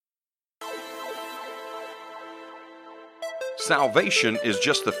Salvation is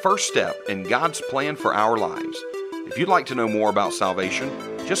just the first step in God's plan for our lives. If you'd like to know more about salvation,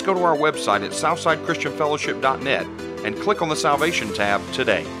 just go to our website at southsidechristianfellowship.net and click on the Salvation tab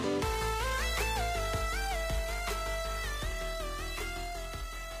today.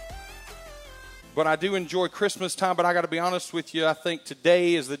 But I do enjoy Christmas time, but I got to be honest with you, I think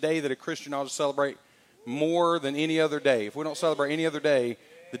today is the day that a Christian ought to celebrate more than any other day. If we don't celebrate any other day,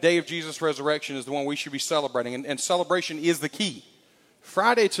 the day of Jesus' resurrection is the one we should be celebrating, and celebration is the key.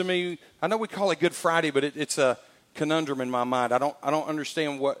 Friday to me, I know we call it Good Friday, but it's a conundrum in my mind. I don't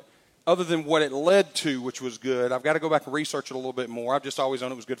understand what, other than what it led to, which was good. I've got to go back and research it a little bit more. I've just always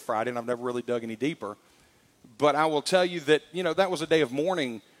known it was Good Friday, and I've never really dug any deeper. But I will tell you that, that was a day of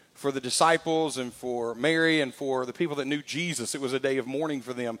mourning for the disciples and for Mary and for the people that knew Jesus. It was a day of mourning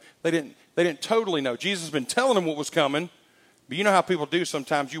for them. They didn't totally know. Jesus has been telling them what was coming, but you know how people do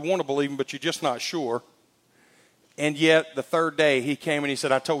sometimes. You want to believe him, but you're just not sure. And yet, the third day, he came and he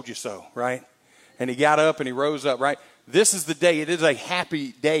said, I told you so, right? And he got up and he rose up, right? This is the day. It is a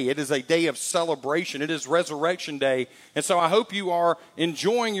happy day. It is a day of celebration. It is Resurrection Day. And so I hope you are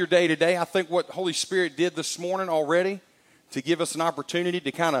enjoying your day today. I think what Holy Spirit did this morning already to give us an opportunity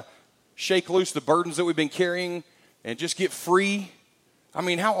to kind of shake loose the burdens that we've been carrying and just get free. I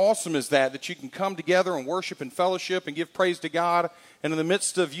mean, how awesome is that you can come together and worship and fellowship and give praise to God, and in the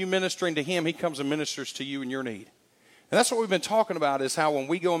midst of you ministering to him, he comes and ministers to you in your need. And that's what we've been talking about, is how when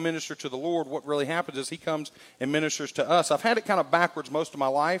we go and minister to the Lord, what really happens is he comes and ministers to us. I've had it kind of backwards most of my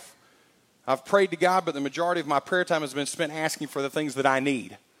life. I've prayed to God, but the majority of my prayer time has been spent asking for the things that I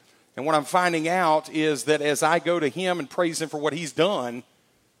need. And what I'm finding out is that as I go to him and praise him for what he's done,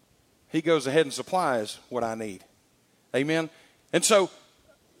 he goes ahead and supplies what I need. Amen? And so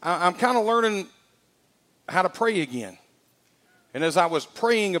I'm kind of learning how to pray again. And as I was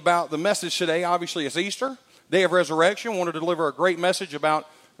praying about the message today, obviously it's Easter, day of resurrection. I wanted to deliver a great message about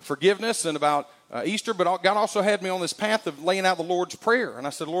forgiveness and about Easter, but God also had me on this path of laying out the Lord's Prayer. And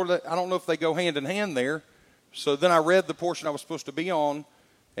I said, Lord, I don't know if they go hand in hand there. So then I read the portion I was supposed to be on,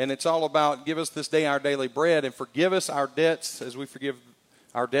 and it's all about give us this day our daily bread and forgive us our debts as we forgive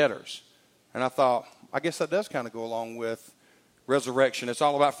our debtors. And I thought, I guess that does kind of go along with resurrection. It's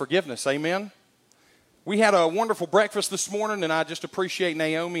all about forgiveness. Amen? We had a wonderful breakfast this morning, and I just appreciate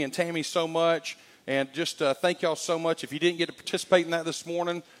Naomi and Tammy so much. And just thank y'all so much. If you didn't get to participate in that this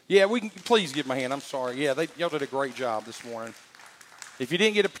morning, please give my hand. I'm sorry. Yeah, y'all did a great job this morning. If you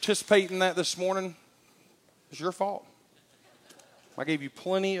didn't get to participate in that this morning, it's your fault. I gave you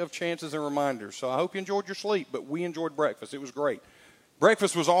plenty of chances and reminders. So I hope you enjoyed your sleep, but we enjoyed breakfast. It was great.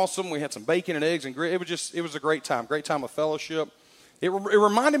 Breakfast was awesome. We had some bacon and eggs and it was a great time of fellowship. It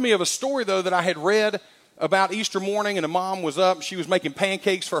reminded me of a story, though, that I had read about Easter morning, and a mom was up. She was making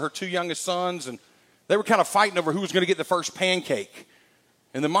pancakes for her two youngest sons, and they were kind of fighting over who was going to get the first pancake.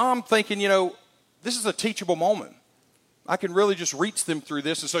 And the mom thinking, this is a teachable moment. I can really just reach them through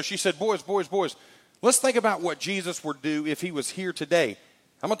this. And so she said, boys, let's think about what Jesus would do if he was here today.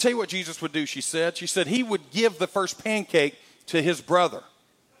 I'm going to tell you what Jesus would do, she said. She said he would give the first pancake to his brother.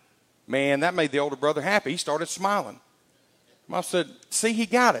 Man, that made the older brother happy. He started smiling. Mom said, see, he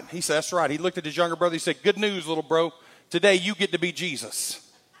got it. He said, that's right. He looked at his younger brother. He said, good news, little bro. Today you get to be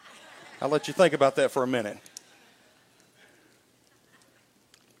Jesus. I'll let you think about that for a minute.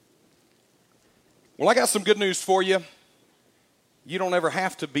 Well, I got some good news for you. You don't ever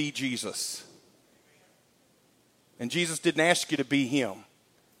have to be Jesus. And Jesus didn't ask you to be him.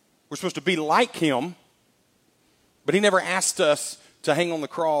 We're supposed to be like him, but he never asked us to hang on the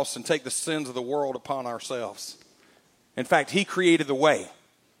cross and take the sins of the world upon ourselves. In fact, he created the way.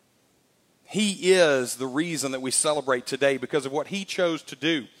 He is the reason that we celebrate today because of what he chose to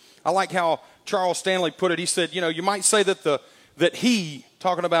do. I like how Charles Stanley put it. He said, you might say that he,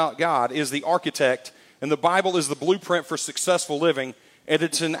 talking about God, is the architect, and the Bible is the blueprint for successful living, and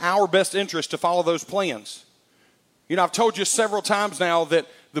it's in our best interest to follow those plans. I've told you several times now that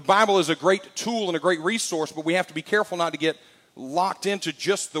the Bible is a great tool and a great resource, but we have to be careful not to get locked into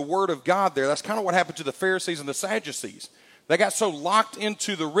just the Word of God there. That's kind of what happened to the Pharisees and the Sadducees. They got so locked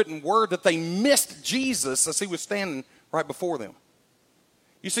into the written Word that they missed Jesus as he was standing right before them.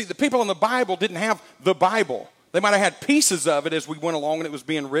 You see, the people in the Bible didn't have the Bible. They might have had pieces of it as we went along and it was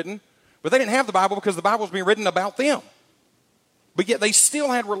being written, but they didn't have the Bible because the Bible was being written about them. But yet they still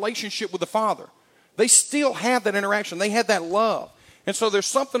had relationship with the Father. They still had that interaction. They had that love. And so there's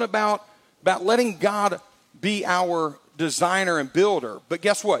something about letting God be our designer and builder. But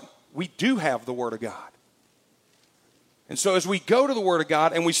guess what? We do have the Word of God. And so as we go to the Word of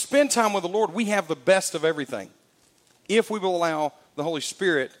God and we spend time with the Lord, we have the best of everything if we will allow the Holy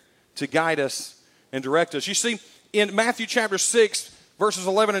Spirit to guide us and direct us. You see, in Matthew chapter 6, verses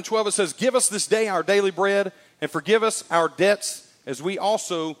 11 and 12, it says, give us this day our daily bread, and forgive us our debts as we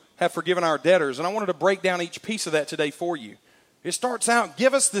also have forgiven our debtors. And I wanted to break down each piece of that today for you. It starts out,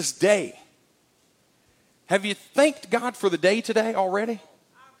 give us this day. Have you thanked God for the day today already?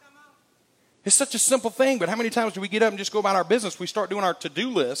 It's such a simple thing, but how many times do we get up and just go about our business? We start doing our to-do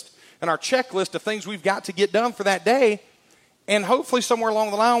list and our checklist of things we've got to get done for that day, and hopefully somewhere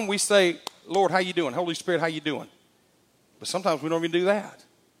along the line we say, Lord, how you doing? Holy Spirit, how you doing? But sometimes we don't even do that.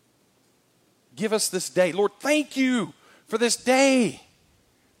 Give us this day. Lord, thank you for this day.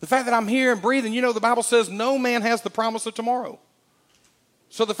 The fact that I'm here and breathing, you know, the Bible says no man has the promise of tomorrow.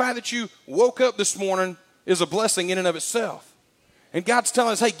 So the fact that you woke up this morning is a blessing in and of itself. And God's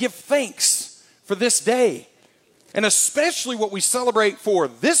telling us, hey, give thanks for this day. And especially what we celebrate for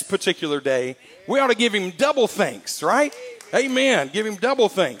this particular day, we ought to give him double thanks, right? Amen. Give him double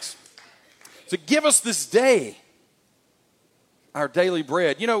thanks. So give us this day our daily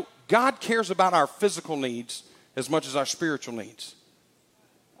bread. You know, God cares about our physical needs as much as our spiritual needs.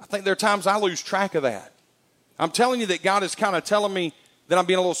 I think there are times I lose track of that. I'm telling you that God is kind of telling me that I'm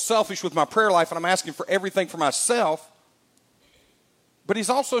being a little selfish with my prayer life and I'm asking for everything for myself. But he's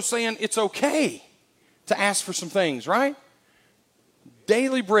also saying it's okay to ask for some things, right?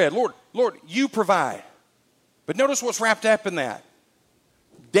 Daily bread. Lord, you provide. But notice what's wrapped up in that.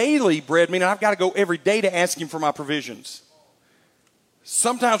 Daily bread, meaning I've got to go every day to ask him for my provisions.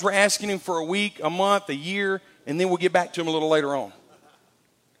 Sometimes we're asking him for a week, a month, a year, and then we'll get back to him a little later on.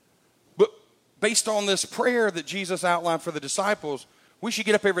 But based on this prayer that Jesus outlined for the disciples, we should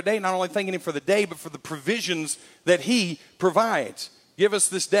get up every day not only thanking him for the day, but for the provisions that he provides. Give us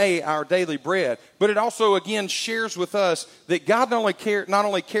this day our daily bread. But it also, again, shares with us that God not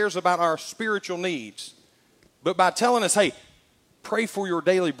only cares about our spiritual needs, but by telling us, hey, pray for your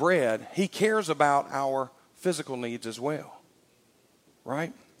daily bread, he cares about our physical needs as well.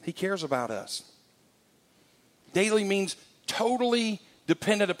 Right? He cares about us. Daily means totally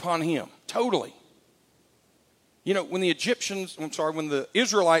dependent upon him. Totally. You know, when the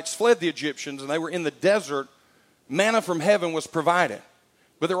Israelites fled the Egyptians and they were in the desert, manna from heaven was provided.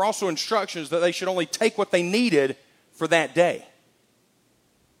 But there were also instructions that they should only take what they needed for that day.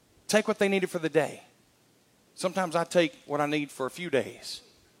 Take what they needed for the day. Sometimes I take what I need for a few days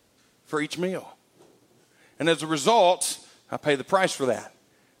for each meal. And as a result, I pay the price for that.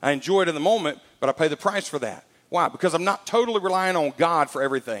 I enjoy it in the moment, but I pay the price for that. Why? Because I'm not totally relying on God for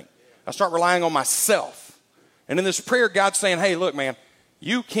everything. I start relying on myself. And in this prayer, God's saying, hey, look, man,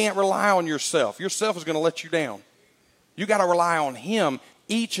 you can't rely on yourself. Yourself is going to let you down. You got to rely on him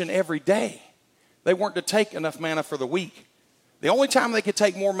each and every day. They weren't to take enough manna for the week. The only time they could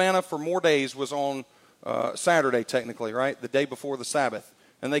take more manna for more days was on Saturday, technically, right? The day before the Sabbath.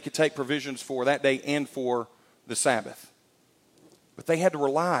 And they could take provisions for that day and for the Sabbath. But they had to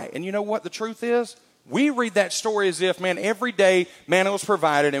rely. And you know what the truth is? We read that story as if, man, every day manna was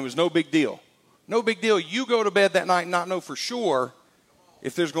provided and it was no big deal. No big deal. You go to bed that night and not know for sure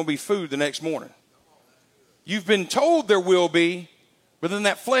if there's going to be food the next morning. You've been told there will be, but then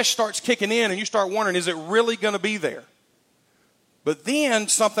that flesh starts kicking in and you start wondering, is it really going to be there? But then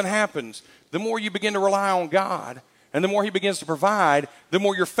something happens. The more you begin to rely on God and the more he begins to provide, the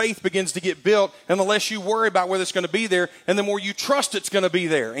more your faith begins to get built, and the less you worry about whether it's going to be there, and the more you trust it's going to be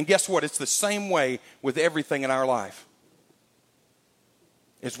there. And guess what? It's the same way with everything in our life.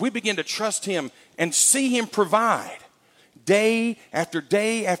 As we begin to trust him and see him provide day after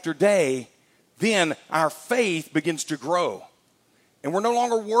day after day, then our faith begins to grow. And we're no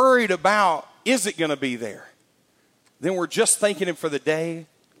longer worried about, is it going to be there? Then we're just thanking him for the day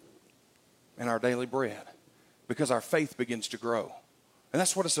and our daily bread, because our faith begins to grow. And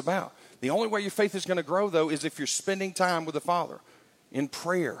that's what it's about. The only way your faith is going to grow, though, is if you're spending time with the Father in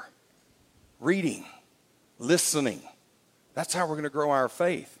prayer, reading, listening. That's how we're going to grow our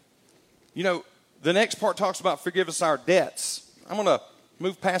faith. You know, the next part talks about forgive us our debts. I'm going to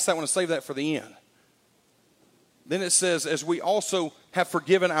move past that one and save that for the end. Then it says, as we also have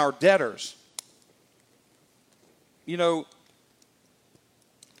forgiven our debtors. You know,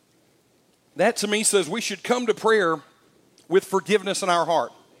 that to me says we should come to prayer with forgiveness in our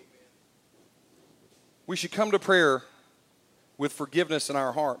heart. We should come to prayer with forgiveness in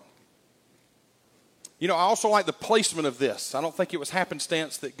our heart. You know, I also like the placement of this. I don't think it was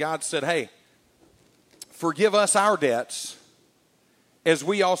happenstance that God said, hey, forgive us our debts as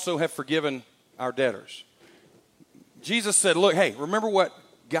we also have forgiven our debtors. Jesus said, look, hey, remember what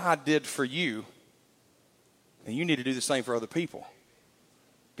God did for you, and you need to do the same for other people.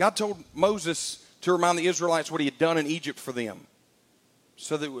 God told Moses to remind the Israelites what he had done in Egypt for them.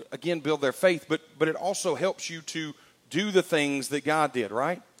 so that, again, build their faith. But it also helps you to do the things that God did,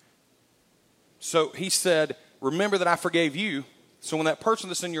 right? So he said, remember that I forgave you. So when that person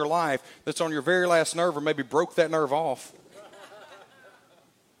that's in your life that's on your very last nerve or maybe broke that nerve off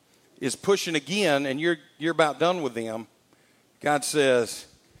is pushing again and you're about done with them, God says,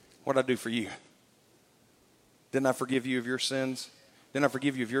 what did I do for you? Didn't I forgive you of your sins? Didn't I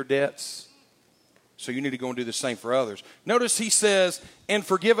forgive you of your debts? So you need to go and do the same for others. Notice he says, and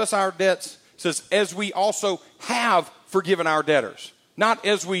forgive us our debts. It says, as we also have forgiven our debtors. Not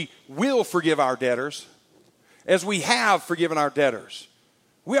as we will forgive our debtors. As we have forgiven our debtors.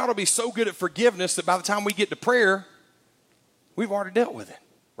 We ought to be so good at forgiveness that by the time we get to prayer, we've already dealt with it,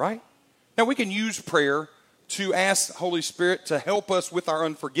 right? Now we can use prayer to ask Holy Spirit to help us with our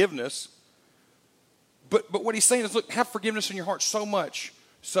unforgiveness. But what he's saying is, look, have forgiveness in your heart so much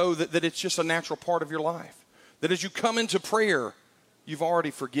so that it's just a natural part of your life. That as you come into prayer, you've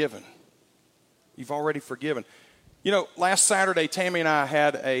already forgiven. You've already forgiven. You know, last Saturday, Tammy and I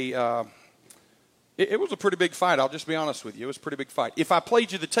had it was a pretty big fight. I'll just be honest with you. It was a pretty big fight. If I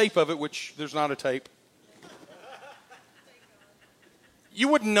played you the tape of it, which there's not a tape, you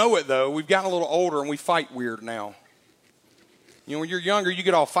wouldn't know it, though. We've gotten a little older, and we fight weird now. You know, when you're younger, you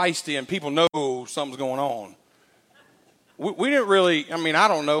get all feisty, and people know something's going on. We didn't really, I mean, I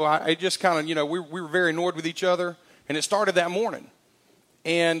don't know. It just kind of, you know, we were very annoyed with each other, and it started that morning.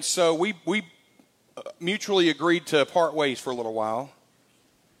 And so we mutually agreed to part ways for a little while.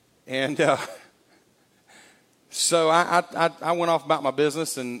 And so I went off about my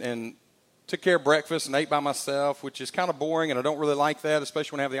business and took care of breakfast and ate by myself, which is kind of boring, and I don't really like that,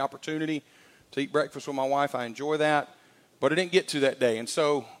 especially when I have the opportunity to eat breakfast with my wife. I enjoy that. But I didn't get to that day. And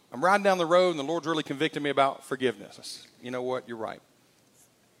so I'm riding down the road, and the Lord's really convicted me about forgiveness. I said, you know what? You're right.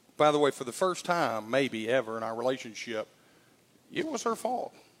 By the way, for the first time, maybe ever in our relationship, it was her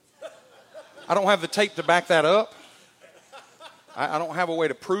fault. I don't have the tape to back that up. I don't have a way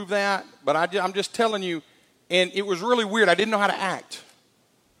to prove that. But I'm just telling you, and it was really weird. I didn't know how to act.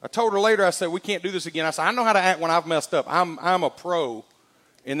 I told her later, I said, we can't do this again. I said, I know how to act when I've messed up. I'm a pro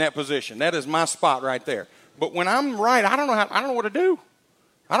in that position. That is my spot right there. But when I'm right, I don't know what to do.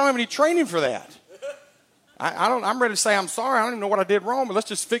 I don't have any training for that. I'm ready to say I'm sorry. I don't even know what I did wrong, but let's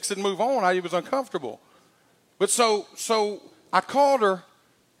just fix it and move on. It was uncomfortable. But so I called her,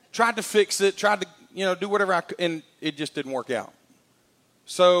 tried to fix it, tried to, do whatever I could, and it just didn't work out.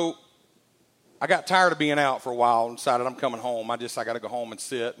 So I got tired of being out for a while and decided I'm coming home. I got to go home and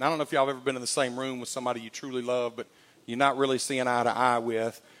sit. And I don't know if y'all have ever been in the same room with somebody you truly love, but you're not really seeing eye to eye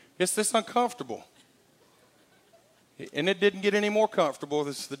with. It's this uncomfortable. And it didn't get any more comfortable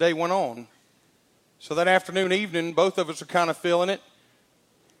as the day went on. So that afternoon, evening, both of us are kind of feeling it.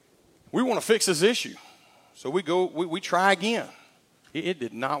 We want to fix this issue. So we try again. It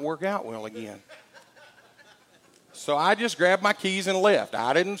did not work out well again. So I just grabbed my keys and left.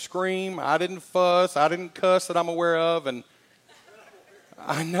 I didn't scream. I didn't fuss. I didn't cuss that I'm aware of. And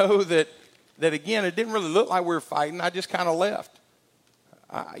I know that again, it didn't really look like we were fighting. I just kind of left.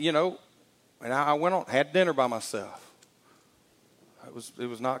 And I went on, had dinner by myself. It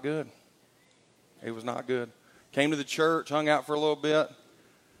was not good. It was not good. Came to the church, hung out for a little bit.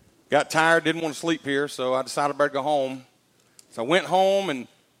 Got tired, didn't want to sleep here, so I decided I better go home. So I went home, and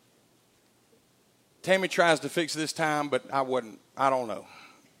Tammy tries to fix it this time, but I don't know.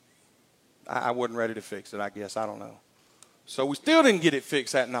 I wasn't ready to fix it, I guess. I don't know. So we still didn't get it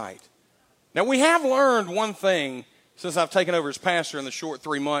fixed that night. Now, we have learned one thing since I've taken over as pastor in the short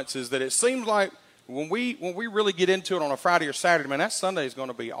 3 months is that it seems like when we really get into it on a Friday or Saturday, man, that Sunday is going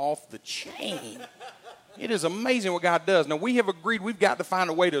to be off the chain. It is amazing what God does. Now, we have agreed we've got to find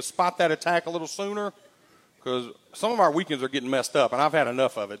a way to spot that attack a little sooner because some of our weekends are getting messed up, and I've had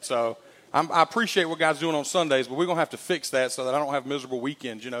enough of it. So I appreciate what God's doing on Sundays, but we're going to have to fix that so that I don't have miserable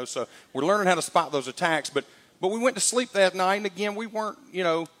weekends, So we're learning how to spot those attacks. But we went to sleep that night, and again, we weren't,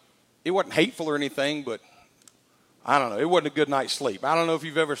 it wasn't hateful or anything, but I don't know. It wasn't a good night's sleep. I don't know if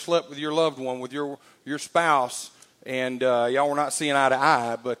you've ever slept with your loved one, with your spouse, and y'all were not seeing eye to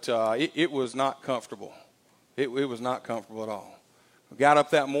eye, but it was not comfortable. It was not comfortable at all. I got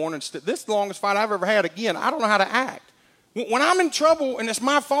up that morning. This is the longest fight I've ever had. Again, I don't know how to act. When I'm in trouble and it's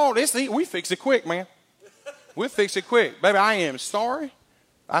my fault, we fix it quick, man. We'll fix it quick. Baby, I am sorry.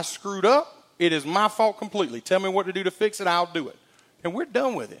 I screwed up. It is my fault completely. Tell me what to do to fix it. I'll do it. And we're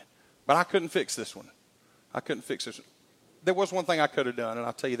done with it. But I couldn't fix this one. There was one thing I could have done, and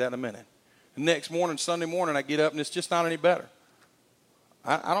I'll tell you that in a minute. The next morning, Sunday morning, I get up, and it's just not any better.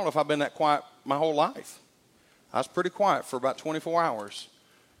 I don't know if I've been that quiet my whole life. I was pretty quiet for about 24 hours.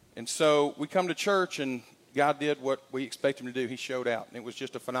 And so we come to church, and God did what we expect him to do. He showed out, and it was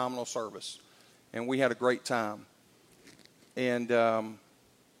just a phenomenal service. And we had a great time. And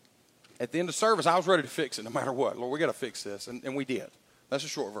at the end of service, I was ready to fix it no matter what. Lord, we got to fix this. And we did. That's a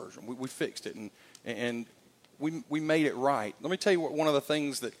short version. We fixed it, and we made it right. Let me tell you what one of the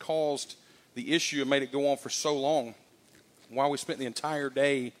things that caused the issue and made it go on for so long, why we spent the entire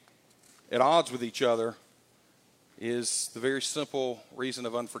day at odds with each other, is the very simple reason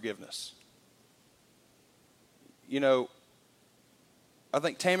of unforgiveness. You know, I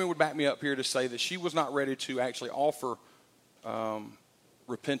think Tammy would back me up here to say that she was not ready to actually offer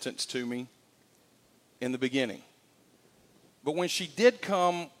repentance to me in the beginning. But when she did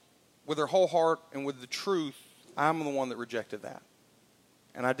come with her whole heart and with the truth, I'm the one that rejected that.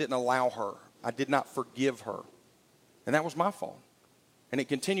 And I didn't allow her. I did not forgive her. And that was my fault. And it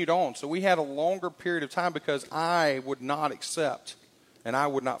continued on. So we had a longer period of time because I would not accept and I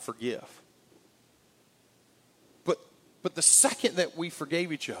would not forgive. But the second that we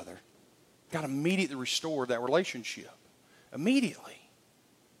forgave each other, God immediately restored that relationship. Immediately.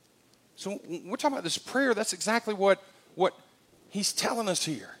 So when we're talking about this prayer, that's exactly what he's telling us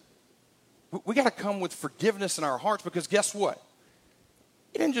here. We got to come with forgiveness in our hearts, because guess what?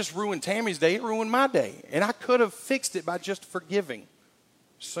 It didn't just ruin Tammy's day, it ruined my day. And I could have fixed it by just forgiving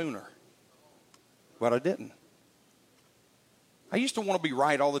sooner. But I didn't. I used to want to be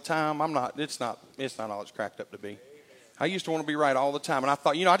right all the time. It's not all it's cracked up to be. I used to want to be right all the time. And I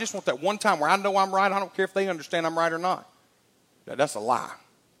thought, I just want that one time where I know I'm right. I don't care if they understand I'm right or not. That's a lie.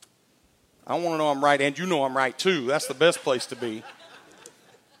 I want to know I'm right, and you know I'm right too. That's the best place to be.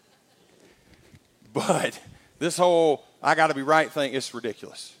 But this whole I got to be right thing is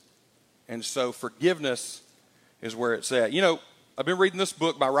ridiculous. And so forgiveness is where it's at. I've been reading this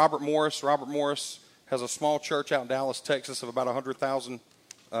book by Robert Morris. Robert Morris has a small church out in Dallas, Texas of about 100,000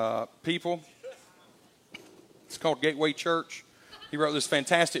 people. It's called Gateway Church. He wrote this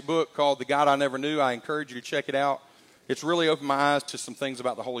fantastic book called The God I Never Knew. I encourage you to check it out. It's really opened my eyes to some things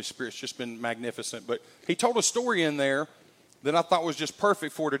about the Holy Spirit. It's just been magnificent. But he told a story in there that I thought was just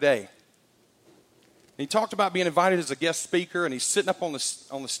perfect for today. He talked about being invited as a guest speaker, and he's sitting up on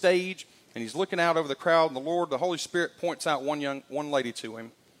the stage, and he's looking out over the crowd, and the Holy Spirit points out one lady to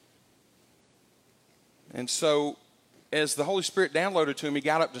him. And so as the Holy Spirit downloaded to him, he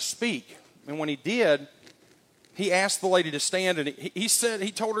got up to speak. And when he did, he asked the lady to stand, and he said,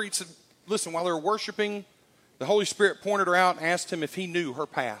 listen, while they were worshiping, the Holy Spirit pointed her out and asked him if he knew her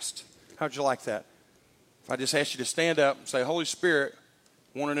past. How'd you like that? I just asked you to stand up and say, Holy Spirit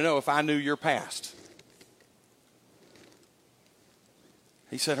wanted to know if I knew your past.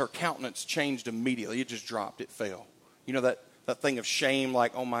 He said her countenance changed immediately. It just dropped. It fell. That thing of shame,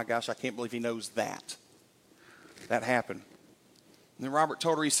 like, oh my gosh, I can't believe he knows that. That happened. And then Robert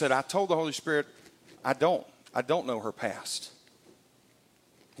told her, he said, I told the Holy Spirit, I don't know her past.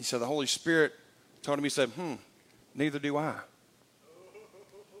 He said, the Holy Spirit told him, he said, neither do I.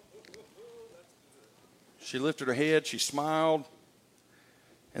 She lifted her head, she smiled,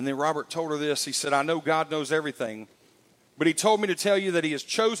 and then Robert told her this. He said, I know God knows everything, but he told me to tell you that he has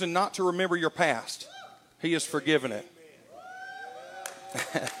chosen not to remember your past. He has forgiven it.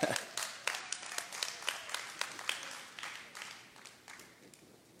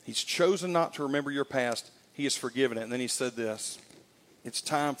 He's chosen not to remember your past. He has forgiven it. And then he said this, it's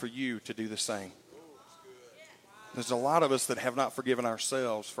time for you to do the same. There's a lot of us that have not forgiven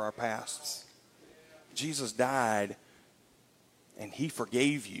ourselves for our pasts. Jesus died, and he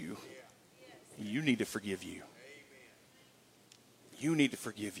forgave you. You need to forgive you. You need to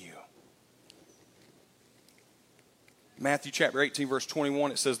forgive you. Matthew chapter 18, verse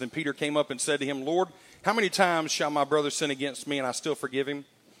 21, it says, then Peter came up and said to him, Lord, how many times shall my brother sin against me and I still forgive him?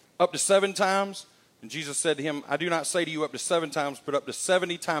 Up to 7 times? And Jesus said to him, I do not say to you up to 7 times, but up to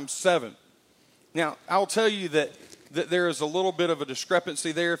 70 times 7. Now, I'll tell you that there is a little bit of a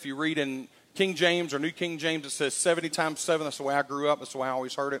discrepancy there. If you read in King James or New King James, it says 70 times 7. That's the way I grew up. That's the way I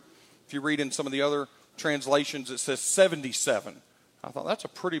always heard it. If you read in some of the other translations, it says 77. I thought that's a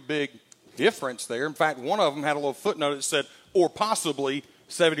pretty big difference there. In fact, one of them had a little footnote that said, or possibly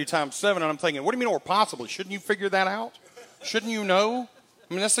 70 times 7. And I'm thinking, what do you mean or possibly? Shouldn't you figure that out? Shouldn't you know?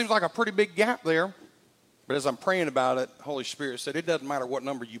 I mean, that seems like a pretty big gap there. But as I'm praying about it, the Holy Spirit said, it doesn't matter what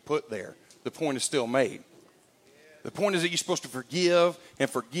number you put there. The point is still made. The point is that you're supposed to forgive and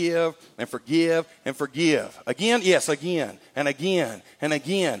forgive and forgive and forgive. Again? Yes, again and again and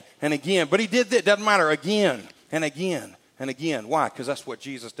again and again. But he did that. It doesn't matter. Again and again and again. Why? Because that's what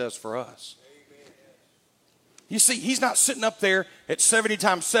Jesus does for us. You see, he's not sitting up there at 70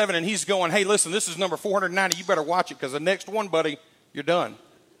 times 7 and he's going, hey, listen, this is number 490. You better watch it because the next one, buddy, you're done.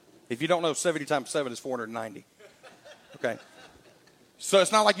 If you don't know, 70 times 7 is 490. Okay. So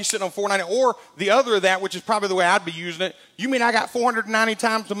it's not like you're sitting on 490. Or the other of that, which is probably the way I'd be using it. You mean I got 490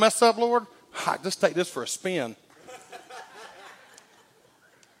 times to mess up, Lord? Just take this for a spin.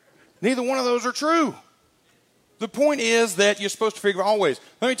 Neither one of those are true. The point is that you're supposed to forgive always.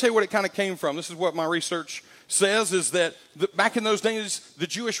 Let me tell you what it kind of came from. This is what my research says, is that back in those days, the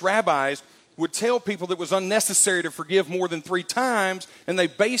Jewish rabbis would tell people that it was unnecessary to forgive more than 3 times, and they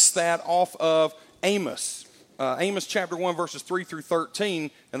based that off of Amos. Amos chapter 1, verses 3 through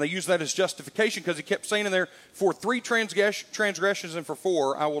 13, and they use that as justification because he kept saying in there, for 3 transgressions and for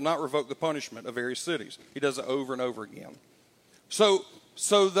 4, I will not revoke the punishment of various cities. He does it over and over again. So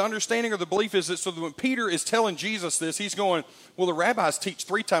the understanding or the belief is that so that when Peter is telling Jesus this, he's going, well, the rabbis teach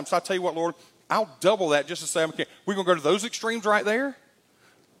 3 times, so I tell you what, Lord, I'll double that just to say, okay, we're going to go to those extremes right there?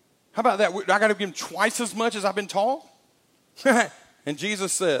 How about that? I got to give him twice as much as I've been taught? And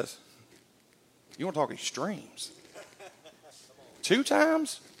Jesus says, you want to talk extremes? 2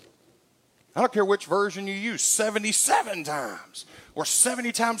 times? I don't care which version you use, 77 times or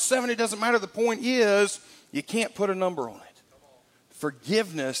 70 times 70, doesn't matter. The point is you can't put a number on it.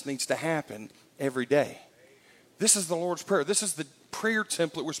 Forgiveness needs to happen every day. This is the Lord's Prayer. This is the prayer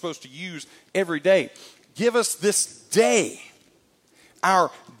template we're supposed to use every day. Give us this day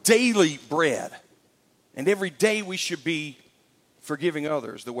our daily bread. And every day we should be forgiving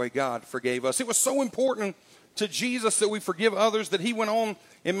others the way God forgave us. It was so important to Jesus that we forgive others that he went on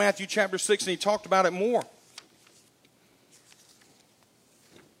in Matthew chapter 6 and he talked about it more.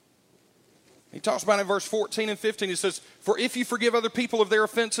 He talks about it in verse 14 and 15. He says, for if you forgive other people of their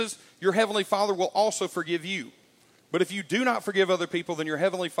offenses, your heavenly Father will also forgive you. But if you do not forgive other people, then your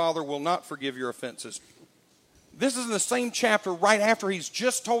heavenly Father will not forgive your offenses. This is in the same chapter right after he's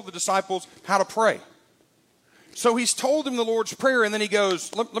just told the disciples how to pray. So he's told them the Lord's Prayer, and then he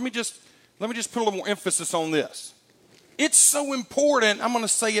goes, let me just put a little more emphasis on this. It's so important, I'm going to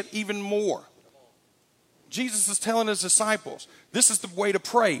say it even more. Jesus is telling his disciples, this is the way to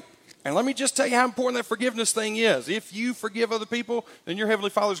pray. And let me just tell you how important that forgiveness thing is. If you forgive other people, then your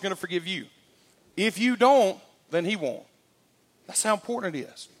heavenly Father is going to forgive you. If you don't, then he won't. That's how important it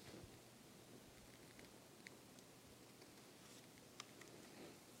is.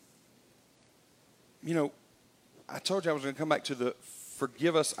 You know, I told you I was going to come back to the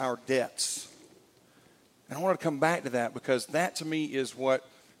forgive us our debts. And I want to come back to that because that to me is what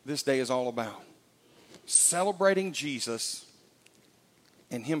this day is all about. Celebrating Jesus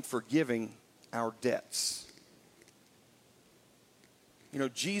and him forgiving our debts. You know,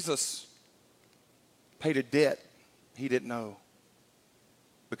 Jesus paid a debt he didn't owe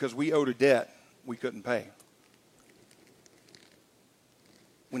because we owed a debt we couldn't pay.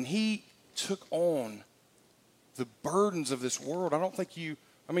 When he took on the burdens of this world, I don't think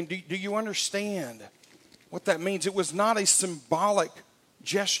do you understand what that means? It was not a symbolic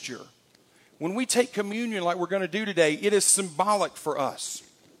gesture. When we take communion like we're going to do today, it is symbolic for us.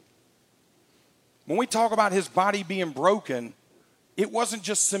 When we talk about his body being broken, it wasn't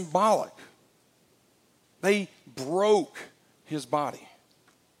just symbolic. They broke his body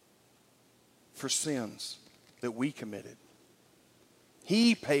for sins that we committed.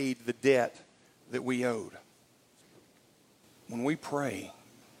 He paid the debt that we owed. When we pray,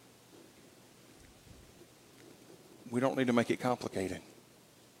 we don't need to make it complicated.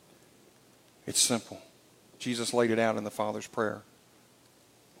 It's simple. Jesus laid it out in the Father's Prayer.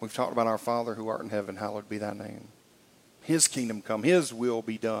 We've talked about our Father who art in heaven, hallowed be thy name. His kingdom come, his will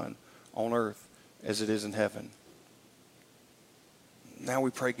be done on earth as it is in heaven. Now we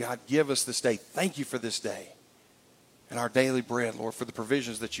pray, God, give us this day. Thank you for this day and our daily bread, Lord, for the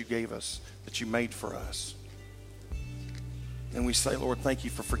provisions that you gave us, that you made for us. And we say, Lord, thank you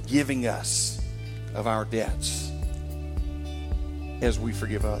for forgiving us of our debts as we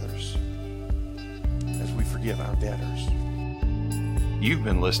forgive others, as we forgive our debtors. You've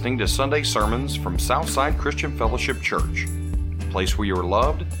been listening to Sunday sermons from Southside Christian Fellowship Church, a place where you are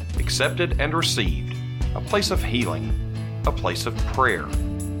loved, accepted, and received, a place of healing, a place of prayer,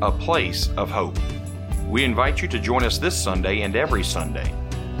 a place of hope. We invite you to join us this Sunday and every Sunday.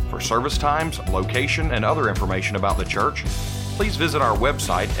 For service times, location, and other information about the church, please visit our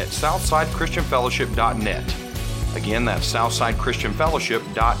website at southsidechristianfellowship.net. Again, that's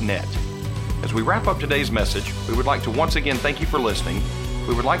southsidechristianfellowship.net. As we wrap up today's message, we would like to once again thank you for listening.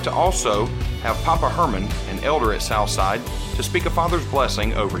 We would like to also have Papa Herman, an elder at Southside, to speak a Father's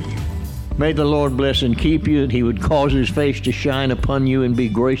blessing over you. May the Lord bless and keep you, that he would cause his face to shine upon you and be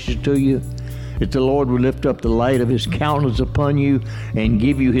gracious to you, that the Lord would lift up the light of his countenance upon you and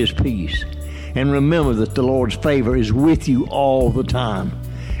give you his peace. And remember that the Lord's favor is with you all the time.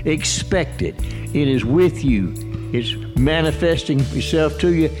 Expect it. It is with you. It's manifesting itself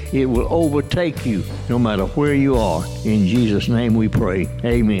to you. It will overtake you no matter where you are. In Jesus' name we pray.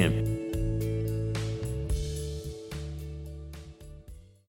 Amen.